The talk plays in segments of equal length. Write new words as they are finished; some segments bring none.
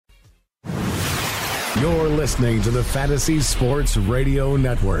You're listening to the Fantasy Sports Radio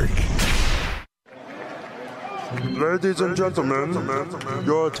Network. Ladies and gentlemen,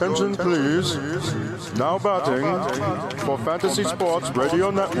 your attention please. Now batting for Fantasy Sports Radio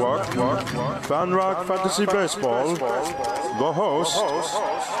Network, FanRag Fantasy Baseball, the host,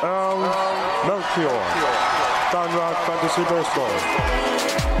 Al Melchior, FanRag Fantasy Baseball.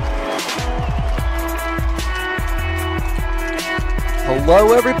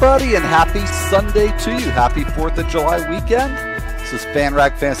 Hello, everybody, and happy Sunday to you. Happy 4th of July weekend. This is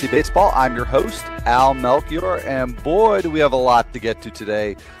FanRag Fantasy Baseball. I'm your host, Al Melchior, and boy, do we have a lot to get to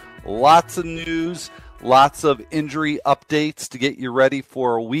today. Lots of news, lots of injury updates to get you ready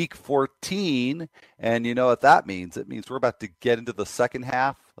for Week 14, and you know what that means. It means we're about to get into the second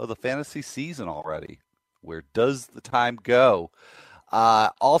half of the fantasy season already. Where does the time go?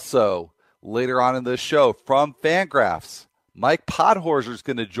 Also, later on in the show, from Fangraphs, Mike Podhorzer is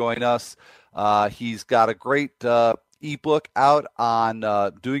going to join us. He's got a great ebook out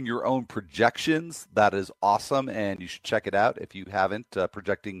on doing your own projections. That is awesome, and you should check it out if you haven't.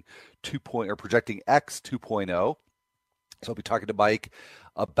 Projecting X 2.0. So I'll be talking to Mike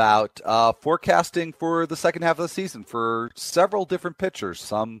about forecasting for the second half of the season for several different pitchers.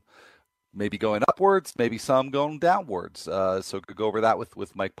 Some maybe going upwards, maybe some going downwards. So go over that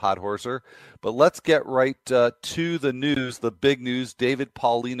with Mike Podhorzer. But let's get right to the news, the big news. David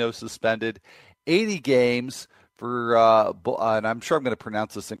Paulino suspended 80 games for, and I'm sure I'm going to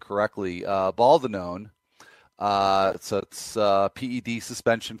pronounce this incorrectly, Baldinone. So it's PED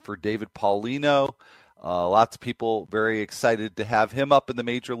suspension for David Paulino. Lots of people very excited to have him up in the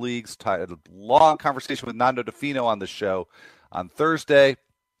major leagues. Had a long conversation with Nando DeFino on the show on Thursday.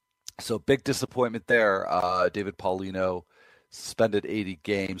 So big disappointment there. David Paulino suspended 80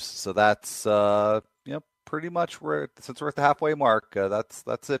 games. So that's pretty much since we're at the halfway mark.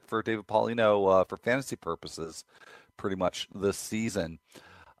 That's it for David Paulino for fantasy purposes, pretty much this season.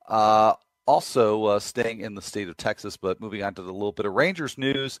 Also staying in the state of Texas, but moving on to the little bit of Rangers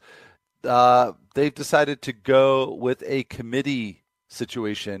news. They've decided to go with a committee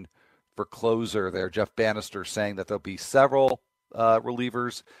situation for closer there. Jeff Bannister saying that there'll be several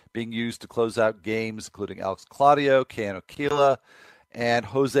relievers being used to close out games, including Alex Claudio, Keanu Keala, and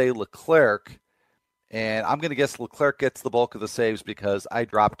Jose Leclerc. And I'm going to guess Leclerc gets the bulk of the saves because I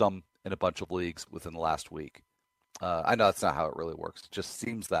dropped him in a bunch of leagues within the last week. I know that's not how it really works. It just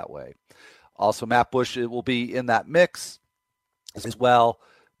seems that way. Also, Matt Bush will be in that mix as well,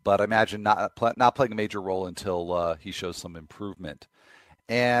 but I imagine not playing a major role until he shows some improvement.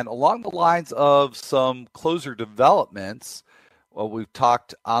 And along the lines of some closer developments, well, we've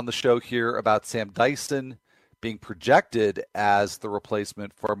talked on the show here about Sam Dyson being projected as the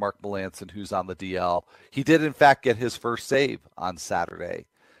replacement for Mark Melancon, who's on the DL. He did, in fact, get his first save on Saturday.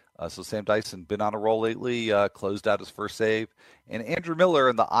 So Sam Dyson, been on a roll lately, closed out his first save. And Andrew Miller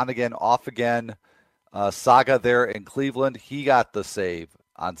in the on-again, off-again saga there in Cleveland, he got the save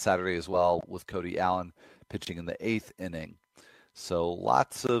on Saturday as well with Cody Allen pitching in the 8th inning. So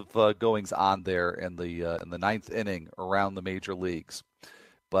lots of goings on there in the 9th inning around the major leagues.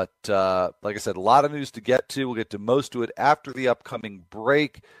 But like I said, a lot of news to get to. We'll get to most of it after the upcoming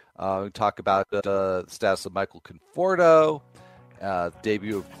break. We talk about the status of Michael Conforto,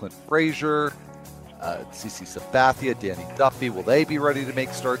 debut of Clint Frazier, CC Sabathia, Danny Duffy. Will they be ready to make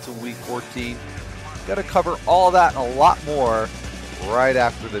starts in Week 14? Got to cover all that and a lot more right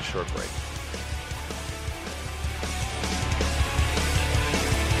after this short break.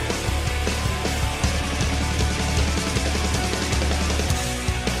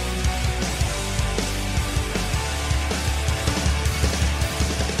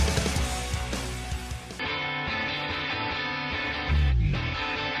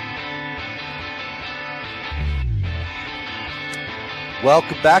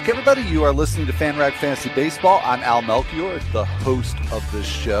 Welcome back, everybody. You are listening to FanRag Fantasy Baseball. I'm Al Melchior, the host of this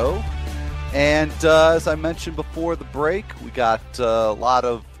show. And as I mentioned before the break, we got a lot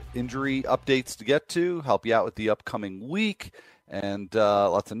of injury updates to get to, help you out with the upcoming week, and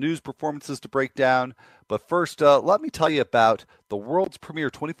lots of news performances to break down. But first, let me tell you about the world's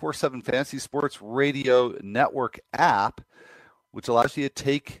premier 24/7 Fantasy Sports Radio Network app, which allows you to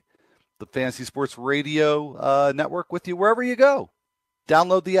take the Fantasy Sports Radio Network with you wherever you go.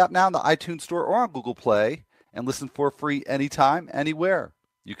 Download the app now in the iTunes Store or on Google Play and listen for free anytime, anywhere.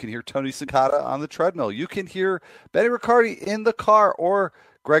 You can hear Tony Cicada on the treadmill. You can hear Benny Riccardi in the car or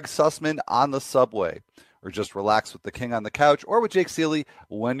Greg Sussman on the subway. Or just relax with the king on the couch or with Jake Seeley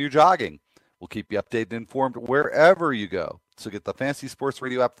when you're jogging. We'll keep you updated and informed wherever you go. So get the Fantasy Sports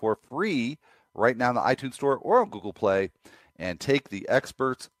Radio app for free right now in the iTunes Store or on Google Play and take the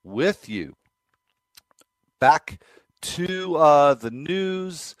experts with you. back to the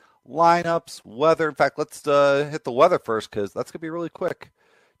news, lineups, weather. In fact, let's hit the weather first because that's going to be really quick.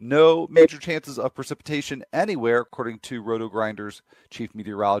 No major chances of precipitation anywhere, according to Roto Grinders chief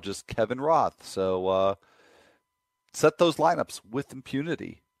meteorologist Kevin Roth. So set those lineups with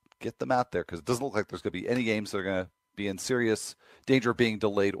impunity. Get them out there because it doesn't look like there's going to be any games that are going to be in serious danger of being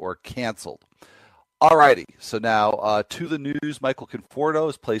delayed or canceled. Alrighty, so now to the news. Michael Conforto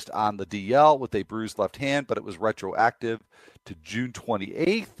is placed on the DL with a bruised left hand, but it was retroactive to June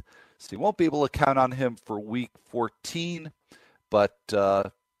 28th. So you won't be able to count on him for week 14, but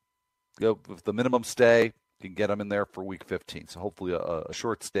with the minimum stay, you can get him in there for week 15. So hopefully a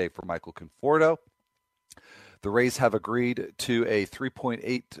short stay for Michael Conforto. The Rays have agreed to a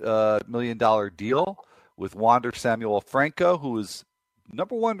 $3.8 million deal with Wander Samuel Franco, who is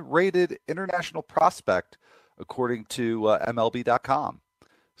number one rated international prospect, according to MLB.com.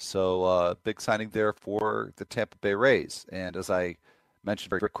 So big signing there for the Tampa Bay Rays. And as I mentioned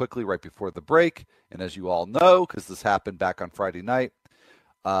very quickly right before the break, and as you all know, because this happened back on Friday night,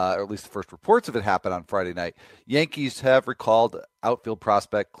 or at least the first reports of it happened on Friday night, Yankees have recalled outfield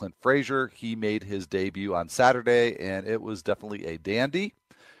prospect Clint Frazier. He made his debut on Saturday, and it was definitely a dandy.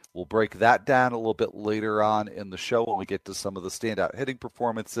 We'll break that down a little bit later on in the show when we get to some of the standout hitting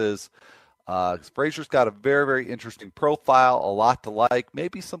performances. Frazier's got a very, very interesting profile, a lot to like,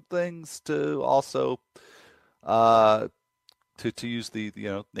 maybe some things to also, to use the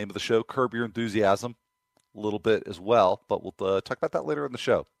name of the show, curb your enthusiasm a little bit as well, but we'll talk about that later in the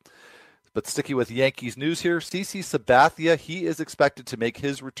show. But sticking with Yankees news here, CC Sabathia, he is expected to make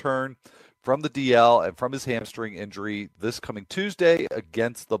his return from the DL and from his hamstring injury this coming Tuesday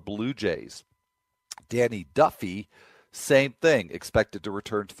against the Blue Jays. Danny Duffy, same thing, expected to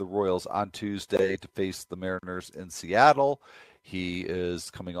return to the Royals on Tuesday to face the Mariners in Seattle. He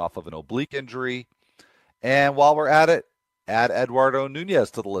is coming off of an oblique injury. And while we're at it, add Eduardo Nunez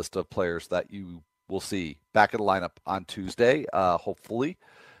to the list of players that you will see back in the lineup on Tuesday, hopefully.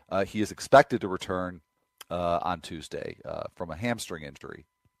 He is expected to return on Tuesday from a hamstring injury.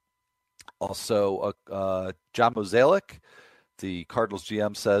 Also, John Mozeliak, the Cardinals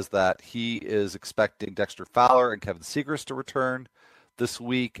GM, says that he is expecting Dexter Fowler and Kevin Segras to return this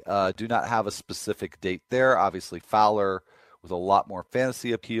week. Do not have a specific date there. Obviously, Fowler with a lot more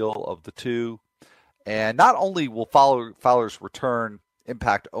fantasy appeal of the two. And not only will Fowler's return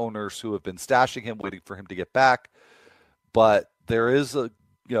impact owners who have been stashing him, waiting for him to get back, but there is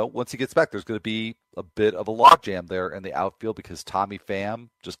once he gets back, there's going to be a bit of a logjam there in the outfield because Tommy Pham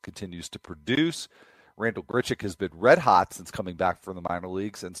just continues to produce. Randall Grichuk has been red hot since coming back from the minor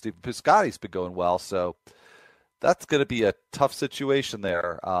leagues, and Stephen Piscotty's been going well. So that's going to be a tough situation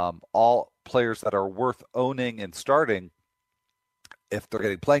there. All players that are worth owning and starting if they're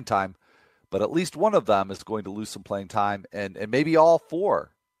getting playing time, but at least one of them is going to lose some playing time, and maybe all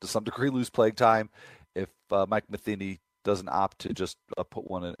four to some degree lose playing time if Mike Matheny doesn't opt to just put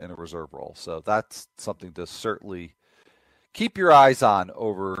one in a reserve role. So that's something to certainly keep your eyes on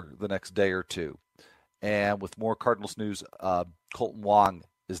over the next day or two. And with more Cardinals news, Colton Wong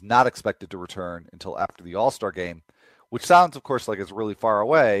is not expected to return until after the All-Star game, which sounds, of course, like it's really far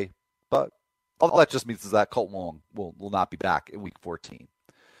away, but all that just means is that Colton Wong will not be back in Week 14.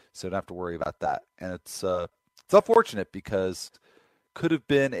 So don't have to worry about that. And it's unfortunate because could have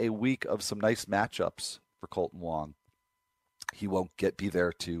been a week of some nice matchups for Colton Wong. He won't be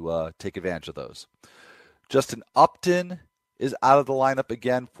there to take advantage of those. Justin Upton is out of the lineup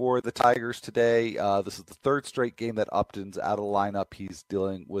again for the Tigers today. This is the third straight game that Upton's out of the lineup. He's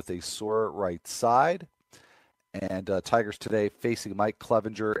dealing with a sore right side. And Tigers today facing Mike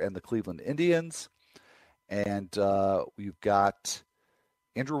Clevinger and the Cleveland Indians. And we've got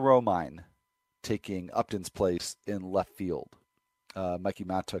Andrew Romine taking Upton's place in left field. Mikey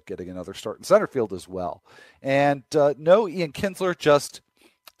Montauk getting another start in center field as well. And no Ian Kinsler, just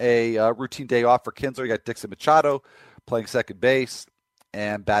a routine day off for Kinsler. You got Dixon Machado playing second base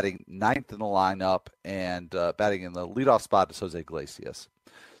and batting ninth in the lineup, and batting in the leadoff spot is Jose Iglesias.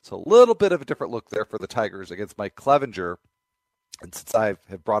 So a little bit of a different look there for the Tigers against Mike Clevinger. And since I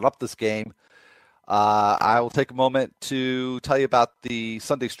have brought up this game, I will take a moment to tell you about the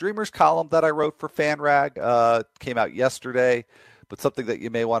Sunday Streamers column that I wrote for FanRag. Came out yesterday, but something that you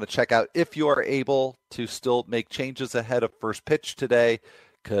may want to check out if you are able to still make changes ahead of first pitch today.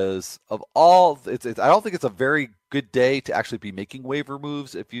 Because of all, I don't think it's a very good day to actually be making waiver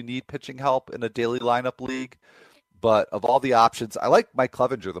moves if you need pitching help in a daily lineup league. But of all the options, I like Mike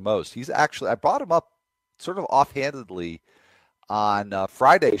Clevinger the most. I brought him up sort of offhandedly on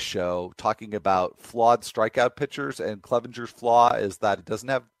Friday's show talking about flawed strikeout pitchers, and Clevinger's flaw is that he doesn't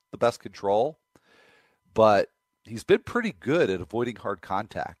have the best control. but he's been pretty good at avoiding hard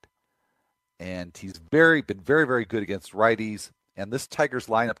contact. And he's been very, very good against righties. And this Tigers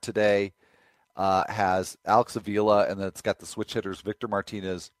lineup today has Alex Avila, and then it's got the switch hitters, Victor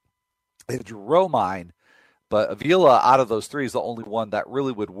Martinez and Romine. But Avila, out of those three, is the only one that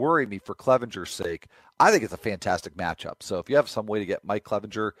really would worry me for Clevenger's sake. I think it's a fantastic matchup. So if you have some way to get Mike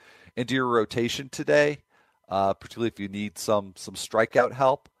Clevenger into your rotation today, particularly if you need some strikeout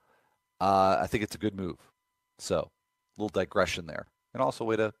help, I think it's a good move. So a little digression there. And also a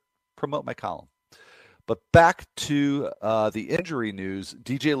way to promote my column. But back to the injury news.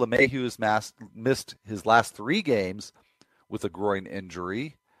 DJ LeMahieu has missed his last 3 games with a groin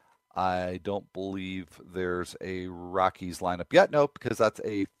injury. I don't believe there's a Rockies lineup yet. No, because that's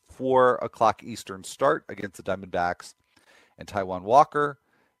a 4 o'clock Eastern start against the Diamondbacks and Taijuan Walker.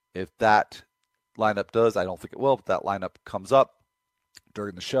 If that lineup does, I don't think it will, but that lineup comes up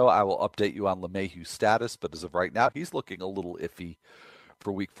during the show, I will update you on LeMahieu's status. But as of right now, he's looking a little iffy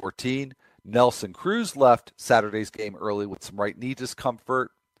for Week 14. Nelson Cruz left Saturday's game early with some right knee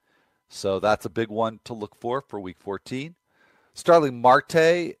discomfort. So that's a big one to look for Week 14. Starling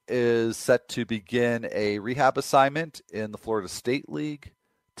Marte is set to begin a rehab assignment in the Florida State League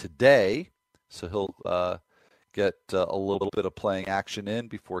today. So he'll get a little bit of playing action in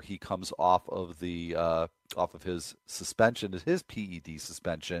before he comes off of his suspension, his PED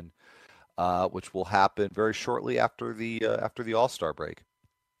suspension, which will happen very shortly after the All-Star break.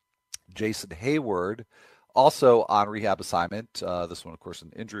 Jason Hayward, also on rehab assignment. This one, of course,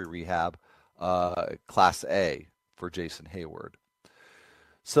 an injury rehab, Class A for Jason Hayward.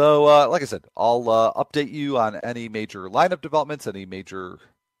 So, like I said, I'll update you on any major lineup developments, any major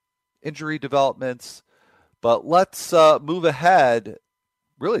injury developments. But let's move ahead.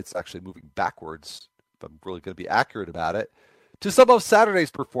 Really, it's actually moving backwards, if I'm really going to be accurate about it, to some of Saturday's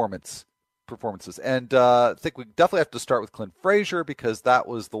performances. And I think we definitely have to start with Clint Frazier because that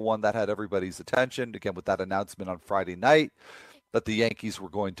was the one that had everybody's attention, again, with that announcement on Friday night that the Yankees were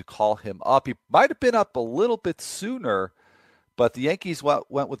going to call him up. He might have been up a little bit sooner, but the Yankees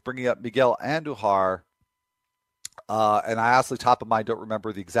went with bringing up Miguel Andujar. And I honestly, top of mind, don't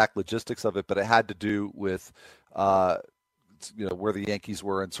remember the exact logistics of it, but it had to do with where the Yankees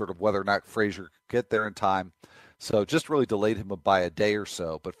were and sort of whether or not Frazier could get there in time. So just really delayed him by a day or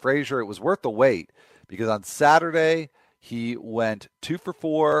so. But Frazier, it was worth the wait because on Saturday he went 2 for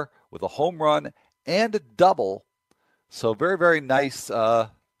 4 with a home run and a double. So very, very nice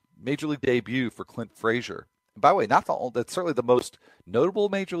Major League debut for Clint Frazier. And by the way, that's certainly the most notable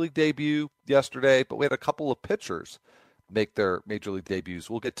Major League debut yesterday, but we had a couple of pitchers make their Major League debuts.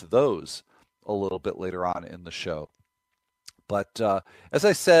 We'll get to those a little bit later on in the show. But as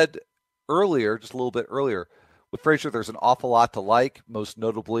I said earlier, just a little bit earlier, with Frazier, there's an awful lot to like, most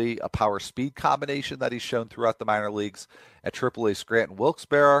notably a power-speed combination that he's shown throughout the minor leagues at AAA Scranton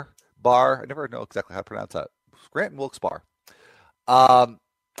Wilkes-Barre. I never know exactly how to pronounce that. Scranton Wilkes-Barre.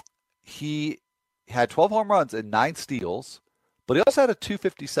 He had 12 home runs and 9 steals, but he also had a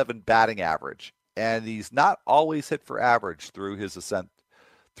 .257 batting average, and he's not always hit for average through his ascent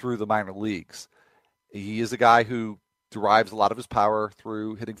through the minor leagues. He is a guy who derives a lot of his power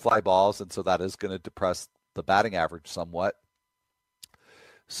through hitting fly balls, and so that is going to depress the batting average somewhat.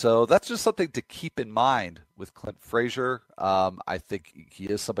 So that's just something to keep in mind with Clint Frazier. I think he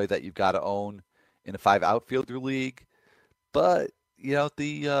is somebody that you've got to own in a 5 outfielder league, but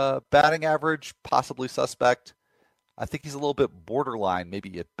the batting average, possibly suspect. I think he's a little bit borderline,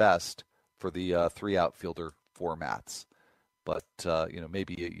 maybe at best, for the 3 outfielder formats. But,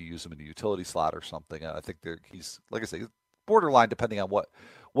 maybe you use him in a utility slot or something. I think he's, like I say, borderline depending on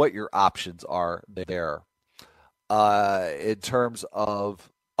what your options are there. In terms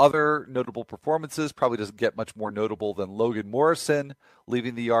of other notable performances, probably doesn't get much more notable than Logan Morrison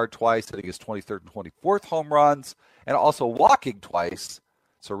leaving the yard twice, hitting his 23rd and 24th home runs, and also walking twice,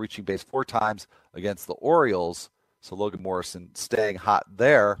 so reaching base 4 times against the Orioles. So Logan Morrison staying hot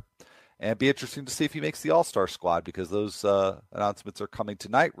there. And it'd be interesting to see if he makes the All-Star squad because those announcements are coming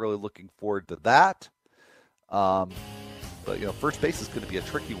tonight. Really looking forward to that. But, first base is going to be a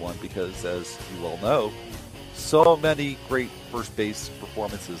tricky one because, as you well know, so many great first base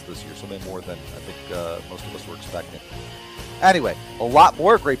performances this year, so many more than I think most of us were expecting. Anyway, a lot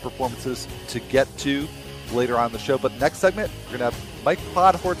more great performances to get to later on in the show. But next segment, we're going to have Mike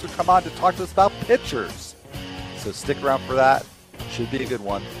Podhorzer come on to talk to us about pitchers. So stick around for that. Should be a good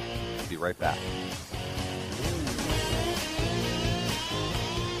one. Be right back.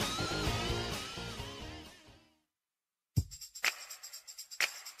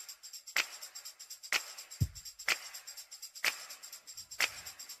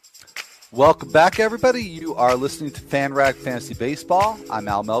 Welcome back, everybody. You are listening to FanRag Fantasy Baseball. I'm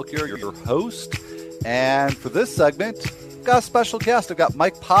Al Melchior, your host. And for this segment, I've got a special guest. I've got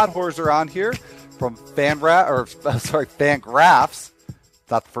Mike Podhorzer on here from Fangraphs.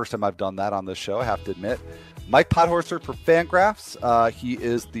 It's not the first time I've done that on this show, I have to admit. Mike Podhorzer for Fangraphs. He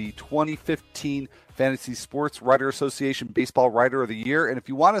is the 2015 Fantasy Sports Writer Association Baseball Writer of the Year. And if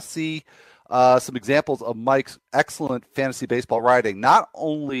you want to see some examples of Mike's excellent fantasy baseball writing, not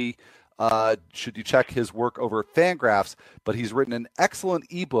only should you check his work over at Fangraphs, but he's written an excellent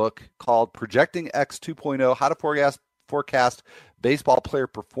ebook called Projecting X 2.0, How to Forecast Baseball Player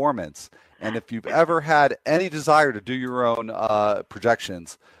Performance. And if you've ever had any desire to do your own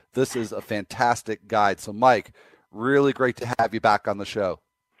projections, this is a fantastic guide. So, Mike, really great to have you back on the show.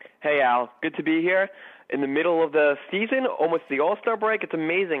 Hey, Al. Good to be here. In the middle of the season, almost the All-Star break, it's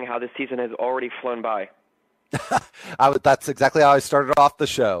amazing how this season has already flown by. That's exactly how I started off the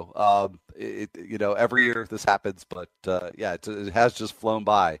show. Every year this happens, but it has just flown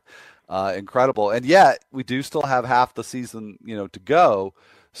by. Incredible. And yet we do still have half the season, to go.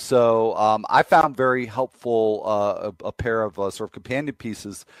 So I found very helpful a pair of sort of companion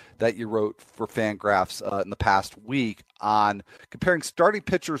pieces that you wrote for Fangraphs in the past week on comparing starting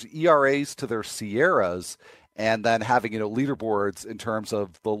pitchers' ERAs to their SIERAs, and then having leaderboards in terms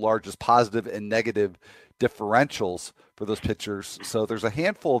of the largest positive and negative differentials for those pitchers. So there's a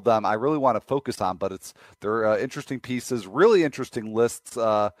handful of them I really want to focus on, but they're interesting pieces, really interesting lists.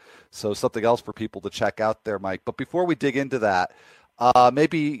 So something else for people to check out there, Mike. But before we dig into that,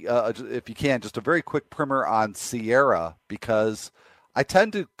 maybe if you can, just a very quick primer on SIERA, because I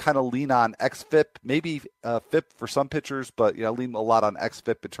tend to kind of lean on XFIP, maybe FIP for some pitchers, but lean a lot on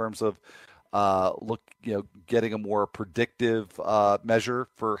XFIP in terms of getting a more predictive measure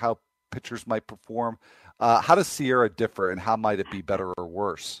for how pitchers might perform. How does SIERA differ, and how might it be better or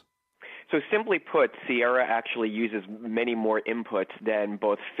worse? So simply put, SIERA actually uses many more inputs than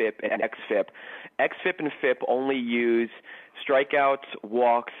both FIP and XFIP. XFIP and FIP only use strikeouts,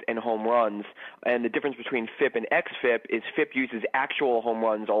 walks, and home runs. And the difference between FIP and XFIP is FIP uses actual home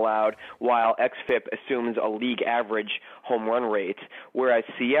runs allowed, while XFIP assumes a league average home run rate, whereas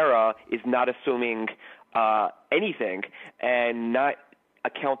SIERA is not assuming anything and not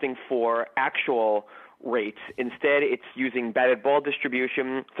accounting for actual rates. Instead, it's using batted ball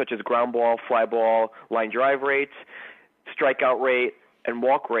distribution, such as ground ball, fly ball, line drive rates, strikeout rate, and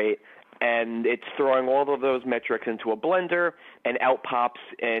walk rate, and it's throwing all of those metrics into a blender, and out pops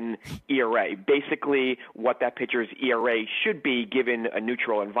an ERA, basically what that pitcher's ERA should be given a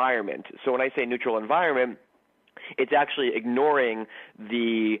neutral environment. So when I say neutral environment, it's actually ignoring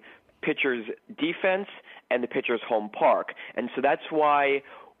the pitcher's defense and the pitcher's home park. And so that's why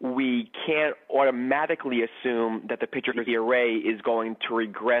we can't automatically assume that the pitcher's ERA is going to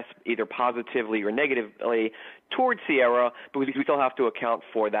regress either positively or negatively towards SIERA, because we still have to account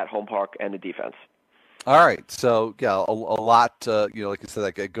for that home park and the defense. All right. So, yeah, a lot, like I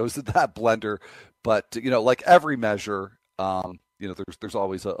said, it goes to that blender. But, like every measure, there's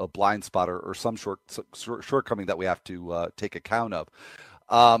always a blind spot or some shortcoming that we have to take account of.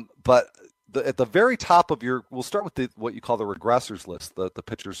 But at the very top of we'll start with what you call the regressors list, the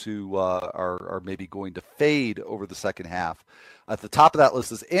pitchers who are maybe going to fade over the second half. At the top of that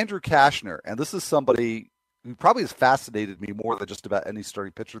list is Andrew Cashner, and this is somebody who probably has fascinated me more than just about any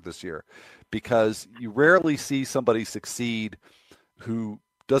starting pitcher this year, because you rarely see somebody succeed who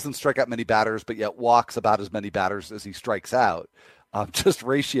doesn't strike out many batters, but yet walks about as many batters as he strikes out. Just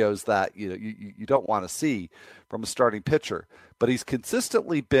ratios that you don't want to see from a starting pitcher. But he's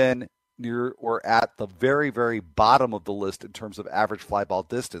consistently been near or at the very, very bottom of the list in terms of average fly ball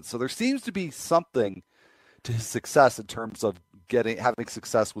distance. So there seems to be something to his success in terms of having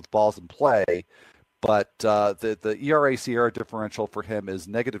success with balls in play. But the ERA-SIERA differential for him is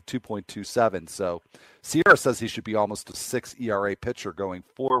negative 2.27. So SIERA says he should be almost a 6 ERA pitcher going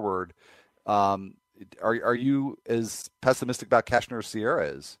forward. Are you as pessimistic about Cashner as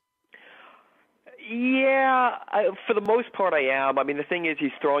SIERA is? Yeah, for the most part I am. I mean, the thing is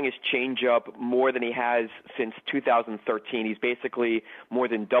he's throwing his changeup more than he has since 2013. He's basically more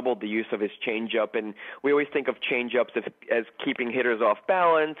than doubled the use of his changeup, and we always think of changeups as keeping hitters off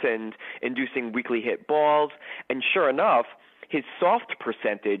balance and inducing weakly hit balls. And sure enough, his soft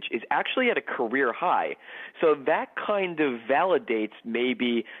percentage is actually at a career high. So that kind of validates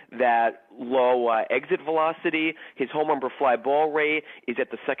maybe that low exit velocity. His home run per fly ball rate is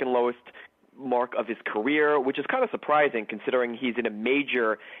at the second lowest mark of his career, which is kind of surprising considering he's in a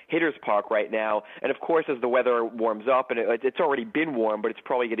major hitter's park right now. And of course, as the weather warms up, and it's already been warm, but it's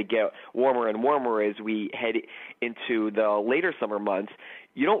probably going to get warmer and warmer as we head into the later summer months,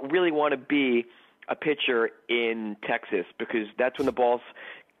 you don't really want to be a pitcher in Texas because that's when the balls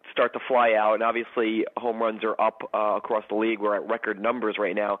start to fly out, and obviously home runs are up across the league. We're at record numbers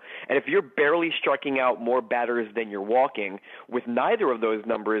right now. And if you're barely striking out more batters than you're walking, with neither of those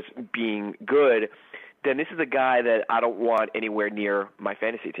numbers being good, then this is a guy that I don't want anywhere near my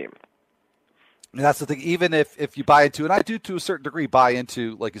fantasy team. And that's the thing. Even if you buy into, and I do to a certain degree buy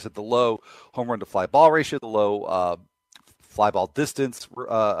into, like you said, the low home run to fly ball ratio, the low fly ball distance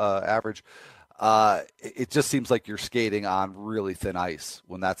average, it just seems like you're skating on really thin ice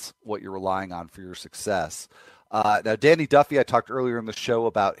when that's what you're relying on for your success. Now, Danny Duffy, I talked earlier in the show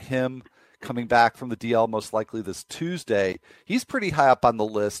about him coming back from the DL most likely this Tuesday. He's pretty high up on the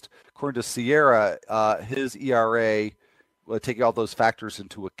list. According to Sierra, his ERA, taking all those factors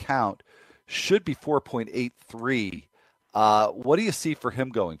into account, should be 4.83. What do you see for him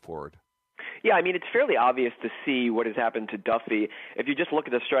going forward? Yeah, I mean, it's fairly obvious to see what has happened to Duffy. If you just look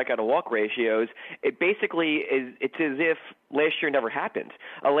at the strikeout and walk ratios, it basically it's as if last year never happened.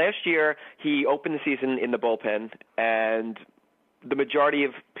 Last year, he opened the season in the bullpen, and the majority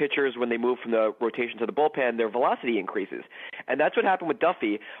of pitchers, when they move from the rotation to the bullpen, their velocity increases. And that's what happened with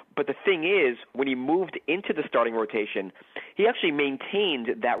Duffy. But the thing is, when he moved into the starting rotation, he actually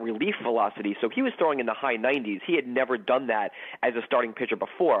maintained that relief velocity. So he was throwing in the high 90s. He had never done that as a starting pitcher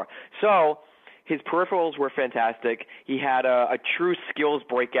before. So his peripherals were fantastic. He had a true skills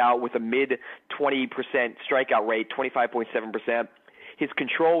breakout with a mid-20% strikeout rate, 25.7%. His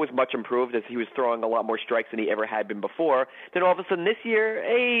control was much improved as he was throwing a lot more strikes than he ever had been before. Then all of a sudden this year,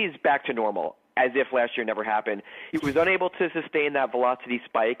 he's back to normal, as if last year never happened. He was unable to sustain that velocity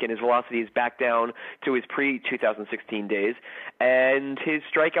spike, and his velocity is back down to his pre-2016 days. And his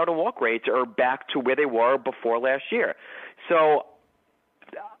strikeout and walk rates are back to where they were before last year. So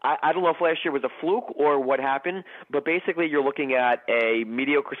I don't know if last year was a fluke or what happened, but basically you're looking at a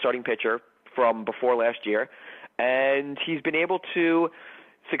mediocre starting pitcher from before last year, and he's been able to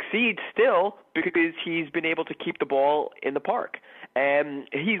succeed still because he's been able to keep the ball in the park. And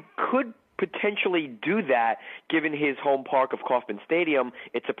he could potentially do that given his home park of Kauffman Stadium.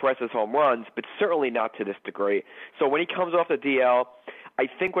 It suppresses home runs, but certainly not to this degree. So when he comes off the DL, I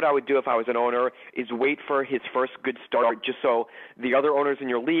think what I would do if I was an owner is wait for his first good start just so the other owners in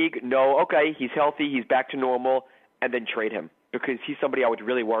your league know, okay, he's healthy, he's back to normal, and then trade him because he's somebody I would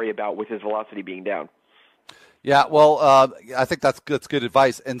really worry about with his velocity being down. Yeah, well, I think that's good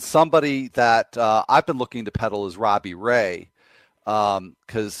advice. And somebody that I've been looking to peddle is Robbie Ray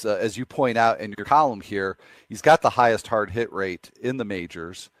because, as you point out in your column here, he's got the highest hard hit rate in the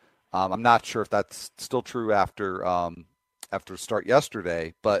majors. I'm not sure if that's still true after start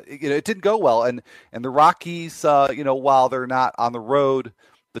yesterday, but it didn't go well. And the Rockies, while they're not on the road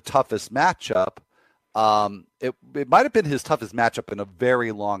the toughest matchup, it might have been his toughest matchup in a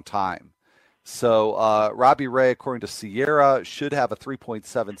very long time. So Robbie Ray, according to Sierra, should have a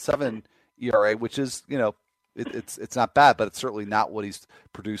 3.77 ERA, which is, it's not bad, but it's certainly not what he's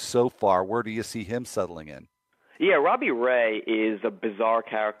produced so far. Where do you see him settling in? Yeah, Robbie Ray is a bizarre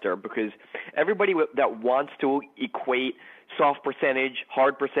character because everybody that wants to equate soft percentage,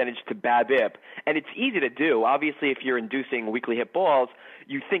 hard percentage to BABIP, and it's easy to do. Obviously, if you're inducing weakly hit balls,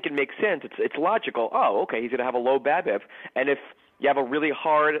 you think it makes sense. It's logical. Oh, okay, he's going to have a low BABIP. And if you have a really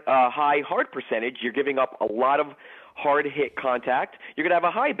high hard percentage, you're giving up a lot of hard hit contact, you're going to have a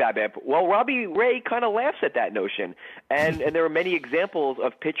high BABIP. Well, Robbie Ray kind of laughs at that notion. And there are many examples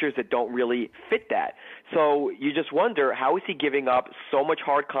of pitchers that don't really fit that. So you just wonder, how is he giving up so much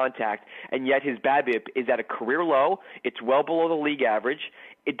hard contact, and yet his BABIP is at a career low? It's well below the league average.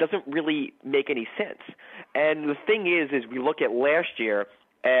 It doesn't really make any sense. And the thing is we look at last year,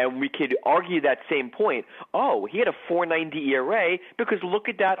 and we could argue that same point. Oh, he had a 4.90 ERA because look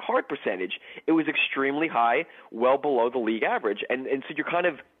at that hard percentage. It was extremely high, well below the league average. And so you're kind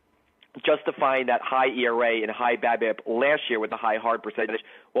of justifying that high ERA and high BABIP last year with a high hard percentage.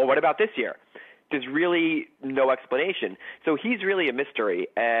 Well, what about this year? There's really no explanation. So he's really a mystery.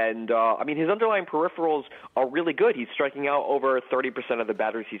 And, his underlying peripherals are really good. He's striking out over 30% of the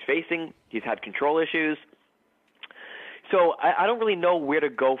batters he's facing. He's had control issues. So I don't really know where to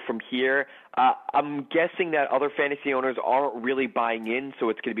go from here. I'm guessing that other fantasy owners aren't really buying in, so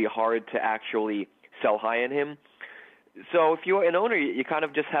it's going to be hard to actually sell high on him. So if you're an owner, you kind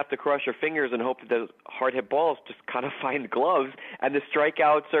of just have to cross your fingers and hope that those hard hit balls just kind of find gloves, and the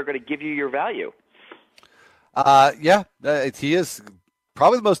strikeouts are going to give you your value. He is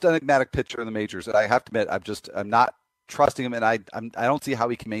probably the most enigmatic pitcher in the majors. And I have to admit, I'm not trusting him, and I don't see how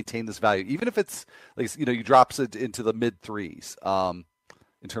he can maintain this value, even if it's he drops it into the mid threes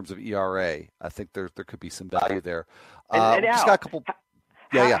in terms of ERA. I think there could be some value there. And just Al, got a couple.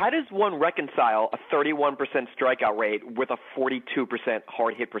 How does one reconcile a 31% strikeout rate with a 42%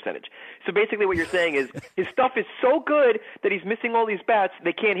 hard hit percentage? So basically what you're saying is his stuff is so good that he's missing all these bats,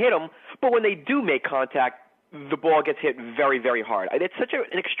 they can't hit him, but when they do make contact, the ball gets hit very, very hard. It's such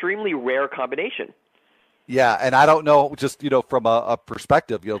an extremely rare combination. Yeah, and I don't know, just, from a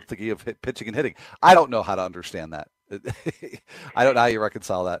perspective, thinking of pitching and hitting, I don't know how to understand that. I don't know how you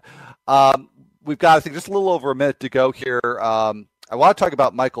reconcile that. We've got, I think, just a little over a minute to go here. I want to talk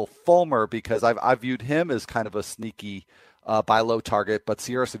about Michael Fulmer because I've viewed him as kind of a sneaky buy low target, but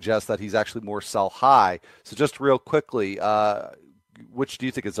Sierra suggests that he's actually more sell high. So just real quickly, which do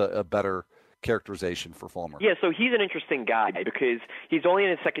you think is a better characterization for Fulmer? Yeah, so he's an interesting guy because he's only in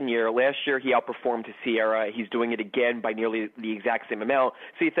his second year. Last year he outperformed Sierra. He's doing it again by nearly the exact same amount.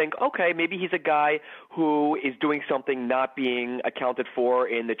 So you think, okay, maybe he's a guy who is doing something not being accounted for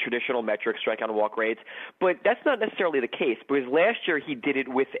in the traditional metrics, strikeout and walk rates. But that's not necessarily the case because last year he did it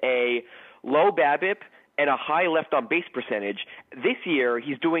with a low BABIP and a high left on base percentage. This year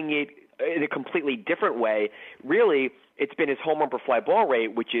he's doing it in a completely different way. Really, it's been his home run per fly ball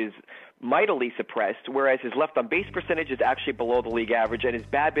rate, which is mightily suppressed, whereas his left on base percentage is actually below the league average, and his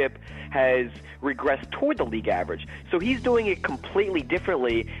BABIP has regressed toward the league average. So he's doing it completely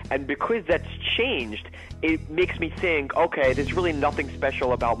differently, and because that's changed, it makes me think, okay, there's really nothing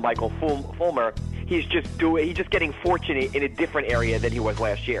special about Michael Fulmer. He's just getting fortunate in a different area than he was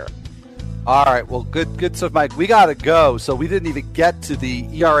last year. All right, well, good stuff, Mike. We got to go, so we didn't even get to the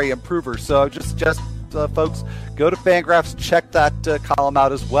ERA improver. So just folks, go to Fangraphs, check that column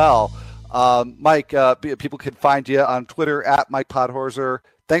out as well. Mike, people can find you on Twitter at Mike Podhorzer.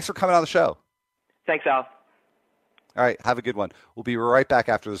 Thanks for coming on the show. Thanks, Al. All right, have a good one. We'll be right back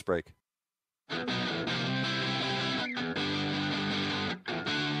after this break.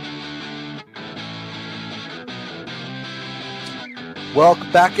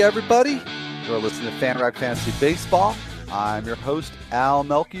 Welcome back, everybody. You're listening to FanRag Fantasy Baseball. I'm your host, Al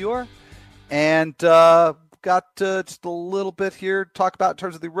Melchior, and got just a little bit here to talk about in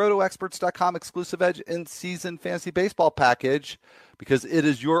terms of the RotoExperts.com exclusive Edge in-season fantasy baseball package, because it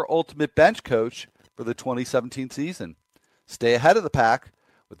is your ultimate bench coach for the 2017 season. Stay ahead of the pack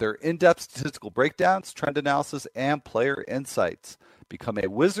with their in-depth statistical breakdowns, trend analysis, and player insights. Become a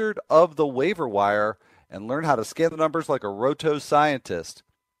wizard of the waiver wire and learn how to scan the numbers like a roto scientist.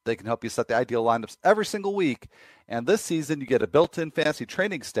 They can help you set the ideal lineups every single week. And this season, you get a built-in fantasy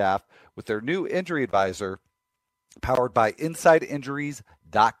training staff with their new injury advisor, powered by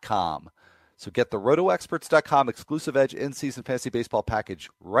InsideInjuries.com. So get the RotoExperts.com exclusive Edge in-season fantasy baseball package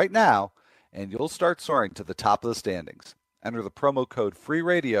right now, and you'll start soaring to the top of the standings. Enter the promo code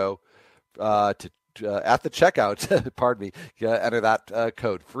FREERADIO at the checkout. Pardon me. Enter that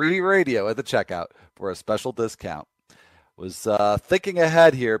code FREERADIO at the checkout for a special discount. Was thinking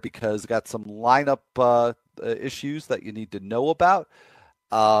ahead here because got some lineup issues that you need to know about.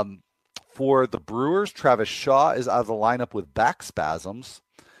 For the Brewers, Travis Shaw is out of the lineup with back spasms.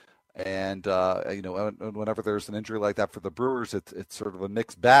 And, whenever there's an injury like that for the Brewers, it's sort of a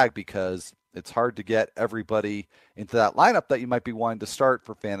mixed bag because it's hard to get everybody into that lineup that you might be wanting to start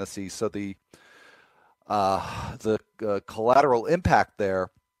for fantasy. So the collateral impact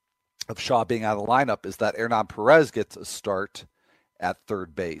there of Shaw being out of the lineup is that Hernan Perez gets a start at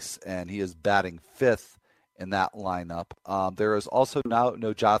third base, and he is batting fifth in that lineup. There is also now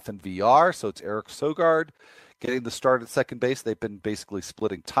no Jonathan VR, so it's Eric Sogard getting the start at second base. They've been basically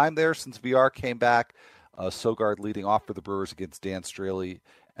splitting time there since VR came back. Sogard leading off for the Brewers against Dan Straley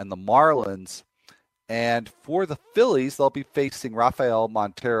and the Marlins. And for the Phillies, they'll be facing Rafael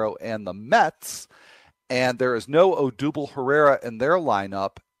Montero and the Mets. And there is no Odubel Herrera in their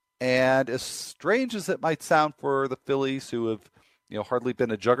lineup. And as strange as it might sound for the Phillies, who have hardly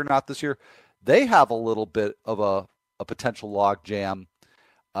been a juggernaut this year, they have a little bit of a potential log jam.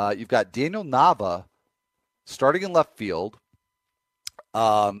 You've got Daniel Nava starting in left field,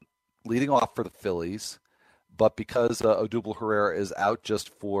 leading off for the Phillies. But because Odubel Herrera is out just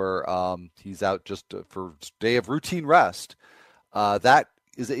for day of routine rest, that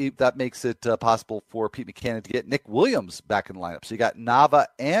makes it possible for Pete Mackanin to get Nick Williams back in the lineup. So you got Nava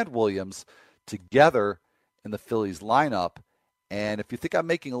and Williams together in the Phillies lineup. And if you think I'm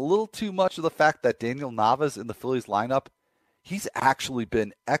making a little too much of the fact that Daniel Nava's in the Phillies lineup, he's actually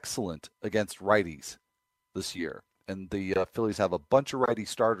been excellent against righties this year. And the Phillies have a bunch of righty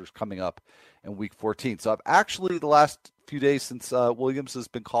starters coming up in Week 14. So I've actually, the last few days since Williams has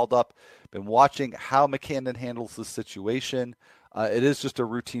been called up, been watching how Mackanin handles this situation. It is just a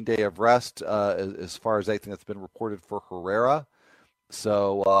routine day of rest as far as anything that's been reported for Herrera.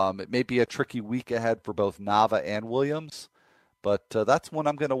 So it may be a tricky week ahead for both Nava and Williams. But that's one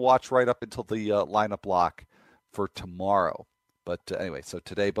I'm going to watch right up until the lineup lock for tomorrow. But anyway, so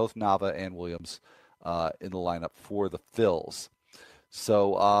today both Nava and Williams in the lineup for the Phils.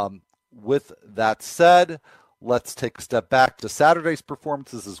 So with that said, let's take a step back to Saturday's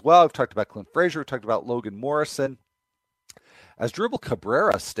performances as well. We've talked about Clint Frazier. We've talked about Logan Morrison. Asdrubal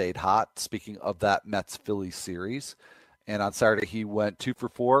Cabrera stayed hot, speaking of that Mets-Phillies series. And on Saturday, he went 2 for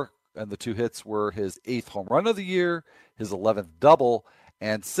 4, and the 2 hits were his 8th home run of the year, his 11th double.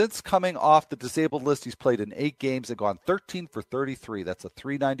 And since coming off the disabled list, he's played in 8 games and gone 13 for 33. That's a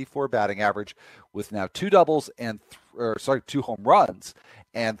 .394 batting average with now 2 doubles and 2 home runs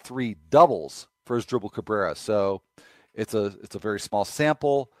and 3 doubles for Asdrubal Cabrera. So it's a very small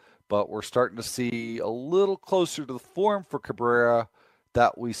sample, but we're starting to see a little closer to the form for Cabrera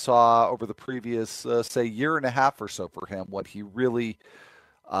that we saw over the previous, year and a half or so for him, when he really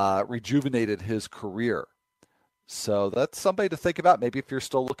rejuvenated his career. So that's somebody to think about. Maybe if you're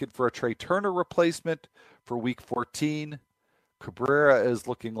still looking for a Trey Turner replacement for Week 14, Cabrera is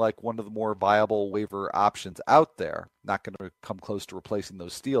looking like one of the more viable waiver options out there. Not going to come close to replacing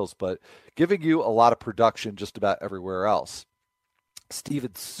those steals, but giving you a lot of production just about everywhere else.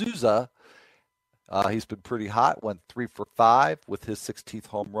 Steven Souza, he's been pretty hot, went 3 for 5 with his 16th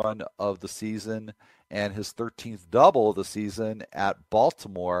home run of the season and his 13th double of the season at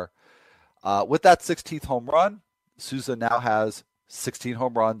Baltimore. With that 16th home run, Souza now has 16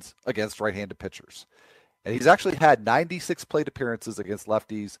 home runs against right-handed pitchers. And he's actually had 96 plate appearances against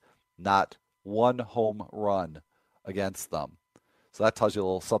lefties, not 1 home run against them. So that tells you a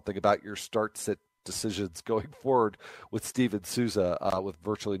little something about your start-sit decisions going forward with Steven Souza, with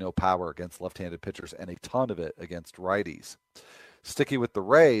virtually no power against left-handed pitchers and a ton of it against righties. Sticking with the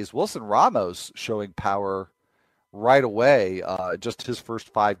Rays, Wilson Ramos showing power right away. Just his first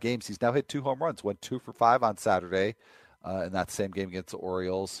 5 games, he's now hit 2 home runs, went 2 for 5 on Saturday in that same game against the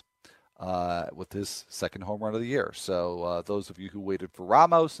Orioles with his 2nd home run of the year. So those of you who waited for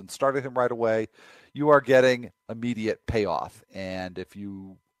Ramos and started him right away, you are getting immediate payoff. And if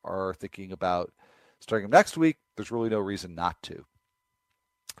you are thinking about starting him next week, there's really no reason not to.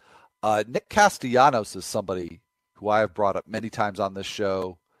 Nick Castellanos is somebody who I have brought up many times on this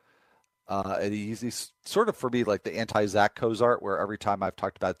show. And he's sort of, for me, like the anti-Zach Cozart, where every time I've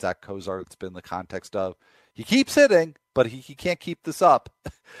talked about Zach Cozart, it's been the context of he keeps hitting, but he can't keep this up.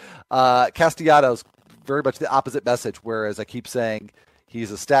 Castellanos, very much the opposite message, whereas I keep saying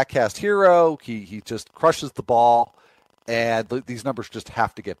he's a StatCast hero, he just crushes the ball, and these numbers just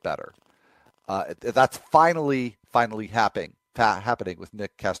have to get better. That's finally happening with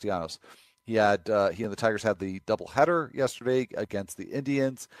Nick Castellanos. He and the Tigers had the doubleheader yesterday against the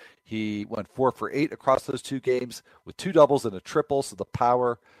Indians. He went 4 for 8 across those 2 games with 2 doubles and a triple, so the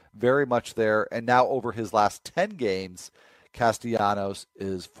power very much there. And now over his last 10 games, Castellanos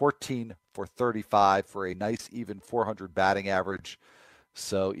is 14 for 35 for a nice even 400 batting average.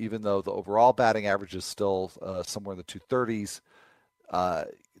 So even though the overall batting average is still somewhere in the 230s,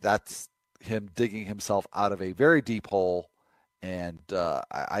 that's him digging himself out of a very deep hole. And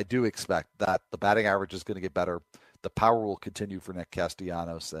I do expect that the batting average is going to get better. The power will continue for Nick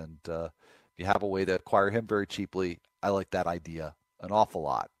Castellanos. And if you have a way to acquire him very cheaply, I like that idea an awful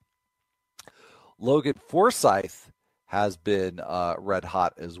lot. Logan Forsythe has been red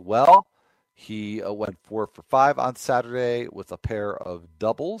hot as well. He went 4 for 5 on Saturday with a pair of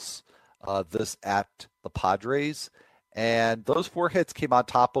doubles, this at the Padres. And those 4 hits came on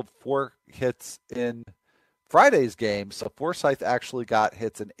top of 4 hits in Friday's game, so Forsythe actually got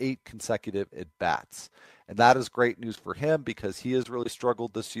hits in 8 consecutive at-bats. And that is great news for him because he has really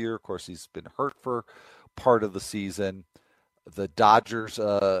struggled this year. Of course, he's been hurt for part of the season. The Dodgers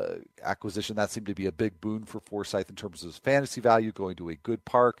acquisition, that seemed to be a big boon for Forsythe in terms of his fantasy value, going to a good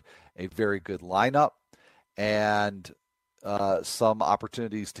park, a very good lineup, and some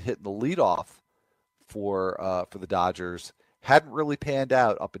opportunities to hit in the leadoff for the Dodgers. Hadn't really panned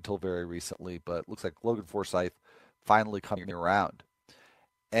out up until very recently, but it looks like Logan Forsythe finally coming around.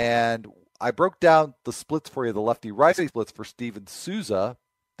 And I broke down the splits for you, the lefty-righty splits for Steven Souza.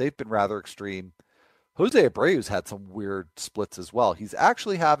 They've been rather extreme. Jose Abreu's had some weird splits as well. He's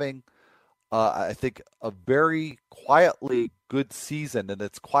actually having, I think, a very quietly good season, and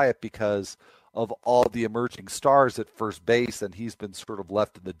it's quiet because of all the emerging stars at first base, and he's been sort of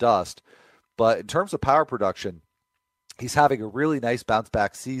left in the dust. But in terms of power production, he's having a really nice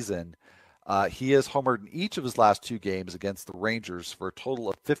bounce-back season. He has homered in each of his last 2 games against the Rangers for a total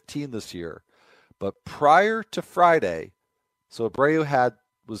of 15 this year. But prior to Friday, so Abreu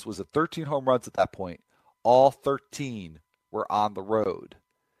was at 13 home runs at that point. All 13 were on the road.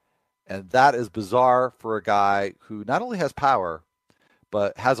 And that is bizarre for a guy who not only has power,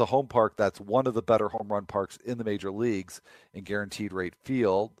 but has a home park that's one of the better home run parks in the major leagues in Guaranteed Rate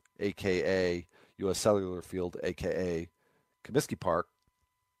Field, a.k.a. U.S. Cellular Field, a.k.a. Comiskey Park.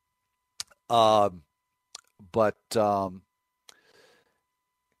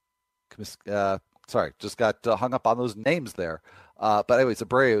 Just got hung up on those names there. But anyways,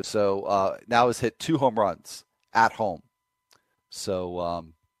 Abreu, so now has hit 2 home runs at home. So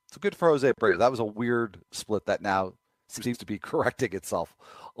good for Jose Abreu. That was a weird split that now seems to be correcting itself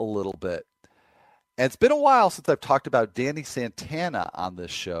a little bit. And it's been a while since I've talked about Danny Santana on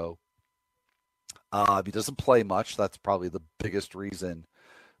this show. He doesn't play much. That's probably the biggest reason.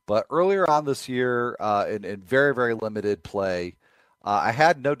 But earlier on this year, in very, very limited play, I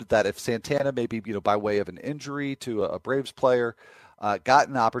had noted that if Santana, maybe by way of an injury to a Braves player, got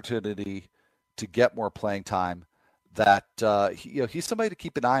an opportunity to get more playing time, that he's somebody to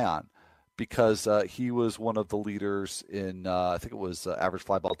keep an eye on, because he was one of the leaders in I think it was average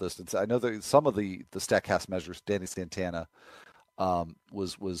fly ball distance. I know that some of the Statcast measures, Danny Santana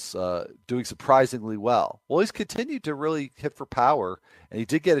was doing surprisingly well. Well, he's continued to really hit for power, and he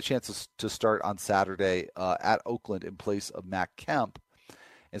did get a chance to start on Saturday at Oakland in place of Matt Kemp.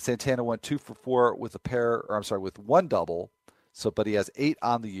 And Santana went 2 for 4 with with 1 double. But he has 8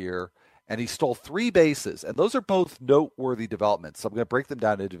 on the year, and he stole 3 bases, and those are both noteworthy developments. So I'm going to break them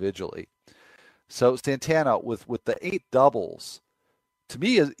down individually. So Santana with the 8 doubles, to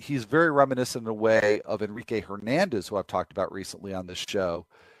me, he's very reminiscent in a way of Enrique Hernandez, who I've talked about recently on this show.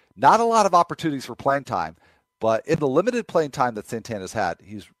 Not a lot of opportunities for playing time, but in the limited playing time that Santana's had,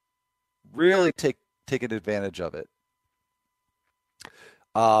 he's really taken advantage of it.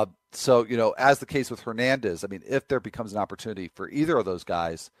 As the case with Hernandez, I mean, if there becomes an opportunity for either of those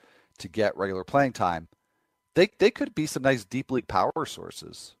guys to get regular playing time, they could be some nice deep league power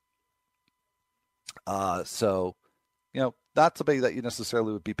sources. Not somebody that you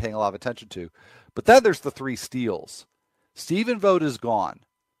necessarily would be paying a lot of attention to. But then there's the 3 steals. Stephen Vogt is gone.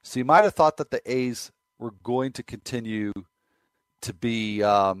 So you might have thought that the A's were going to continue to be,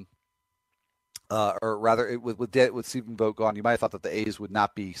 with Stephen Vogt gone, you might have thought that the A's would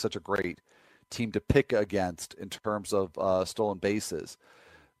not be such a great team to pick against in terms of stolen bases.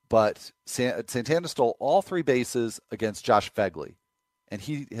 But Santana stole all 3 bases against Josh Phegley, and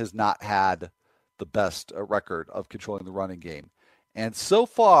he has not had the best record of controlling the running game. And so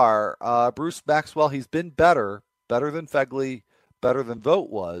far, Bruce Maxwell, he's been better than Phegley, better than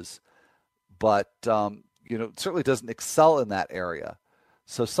Vogt was, but certainly doesn't excel in that area.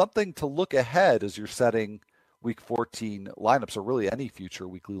 So something to look ahead as you're setting Week 14 lineups, or really any future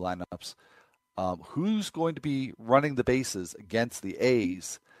weekly lineups. Who's going to be running the bases against the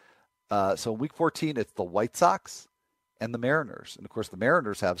A's? So in Week 14, it's the White Sox and the Mariners. And, of course, the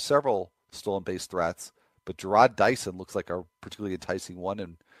Mariners have several stolen base threats, but Gerard Dyson looks like a particularly enticing one,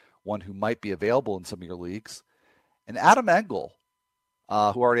 and one who might be available in some of your leagues. And Adam Engel, who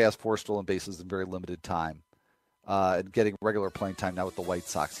already has 4 stolen bases in very limited time, and getting regular playing time now with the White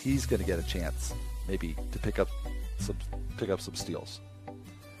Sox, he's going to get a chance maybe to pick up some steals.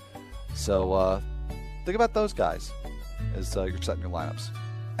 So think about those guys as you're setting your lineups.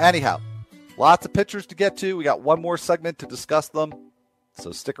 Anyhow, lots of pitchers to get to. We got one more segment to discuss them,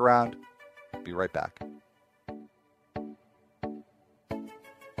 so stick around. Be right back.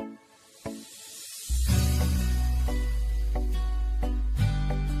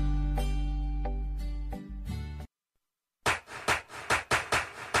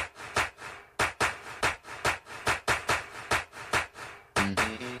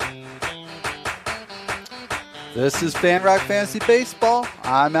 This is FanRag Fantasy Baseball.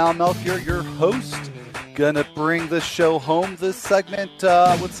 I'm Al Melchior, your host. Gonna bring the show home this segment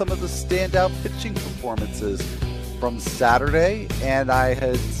with some of the standout pitching performances from Saturday. And I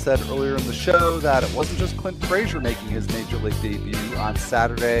had said earlier in the show that it wasn't just Clint Frazier making his Major League debut on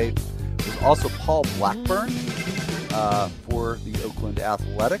Saturday. It was also Paul Blackburn for the Oakland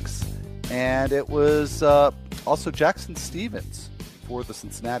Athletics. And it was also Jackson Stevens for the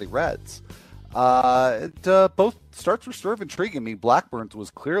Cincinnati Reds. Both starts were sort of intriguing. I mean, Blackburn's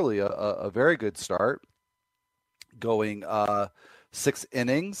was clearly a very good start, going 6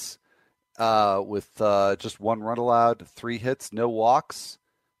 innings with just 1 run allowed, 3 hits, no walks,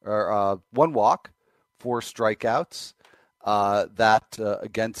 or 1 walk, 4 strikeouts. That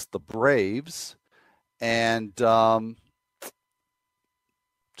against the Braves, and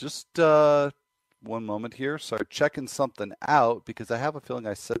just 1 moment here. Sorry, checking something out because I have a feeling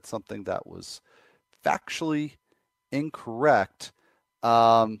I said something that was factually incorrect.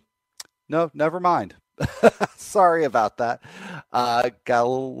 No, never mind. Sorry about that. Got a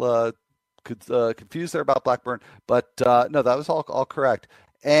little confused there about Blackburn, but no, that was all correct.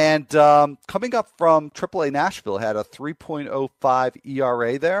 And coming up from AAA Nashville, had a 3.05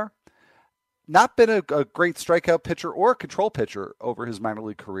 ERA there. Not been a great strikeout pitcher or a control pitcher over his minor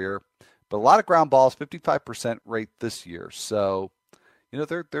league career, but a lot of ground balls, 55% rate this year. So,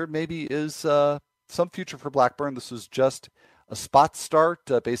 there maybe is some future for Blackburn. This was just a spot start,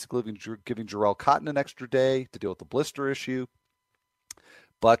 basically giving Jarrell Cotton an extra day to deal with the blister issue.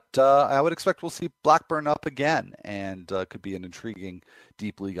 But I would expect we'll see Blackburn up again, and could be an intriguing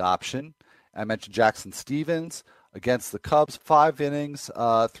deep league option. I mentioned Jackson Stevens against the Cubs, 5 innings,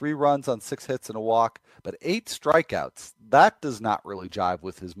 3 runs on 6 hits and a walk, but 8 strikeouts. That does not really jive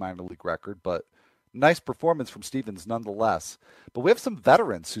with his minor league record, but nice performance from Stevens nonetheless. But we have some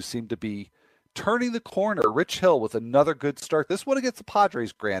veterans who seem to be turning the corner. Rich Hill with another good start. This one against the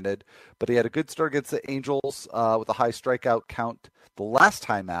Padres, granted, but he had a good start against the Angels with a high strikeout count the last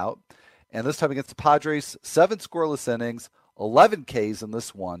time out. And this time against the Padres, 7 scoreless innings, 11 Ks in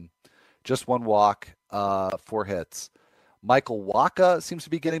this one, just 1 walk, 4 hits. Michael Wacha seems to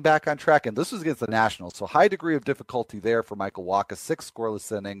be getting back on track, and this was against the Nationals, so high degree of difficulty there for Michael Wacha. 6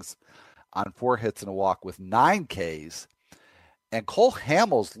 scoreless innings on 4 hits and a walk with 9 Ks. And Cole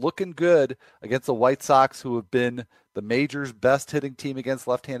Hamels looking good against the White Sox, who have been the major's best hitting team against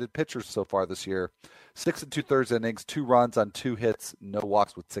left-handed pitchers so far this year. 6 2/3 innings, 2 runs on 2 hits, no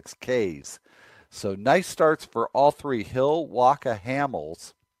walks with 6 Ks. So nice starts for all 3, Hill, Wacha,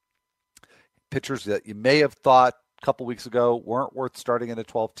 Hamels. Pitchers that you may have thought a couple weeks ago weren't worth starting in a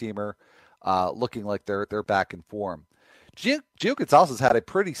 12-teamer, looking like they're back in form. Gio Gonzalez has had a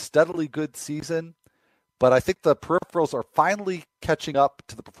pretty steadily good season, but I think the peripherals are finally catching up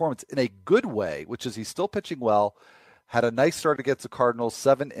to the performance in a good way, which is he's still pitching well. Had a nice start against the Cardinals,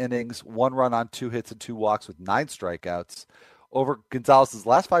 7 innings, 1 run on 2 hits and 2 walks with 9 strikeouts. Over Gonzalez's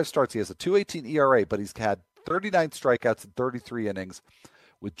last 5 starts, he has a 2.18 ERA, but he's had 39 strikeouts in 33 innings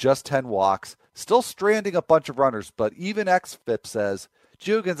with just 10 walks. Still stranding a bunch of runners, but even XFIP says,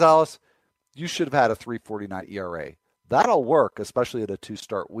 Gio Gonzalez, you should have had a 3.49 ERA. That'll work, especially at a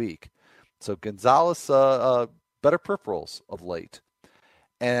 2-start week. So Gonzalez, better peripherals of late.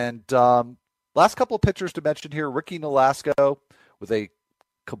 And last couple of pitchers to mention here, Ricky Nolasco with a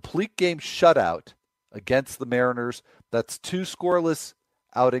complete game shutout against the Mariners. That's 2 scoreless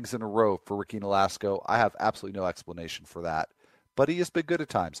outings in a row for Ricky Nolasco. I have absolutely no explanation for that, but he has been good at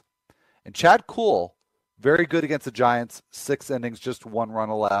times. And Chad Kuhl, very good against the Giants, 6 innings, just 1 run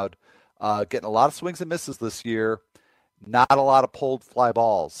allowed. Getting a lot of swings and misses this year. Not a lot of pulled fly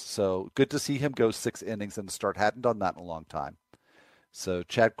balls. So good to see him go 6 innings in the start. Hadn't done that in a long time. So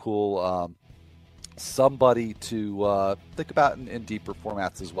Chad Kuhl, somebody to think about in deeper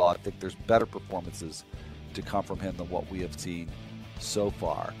formats as well. I think there's better performances to come from him than what we have seen so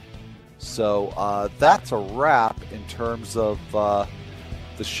far. So that's a wrap in terms of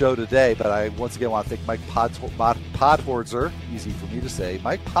the show today. But I once again want to thank Mike Podhorzer, easy for me to say,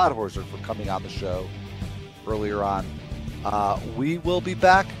 Mike Podhorzer, for coming on the show earlier on. We will be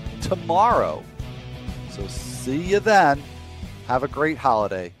back tomorrow. So see you then. Have a great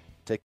holiday.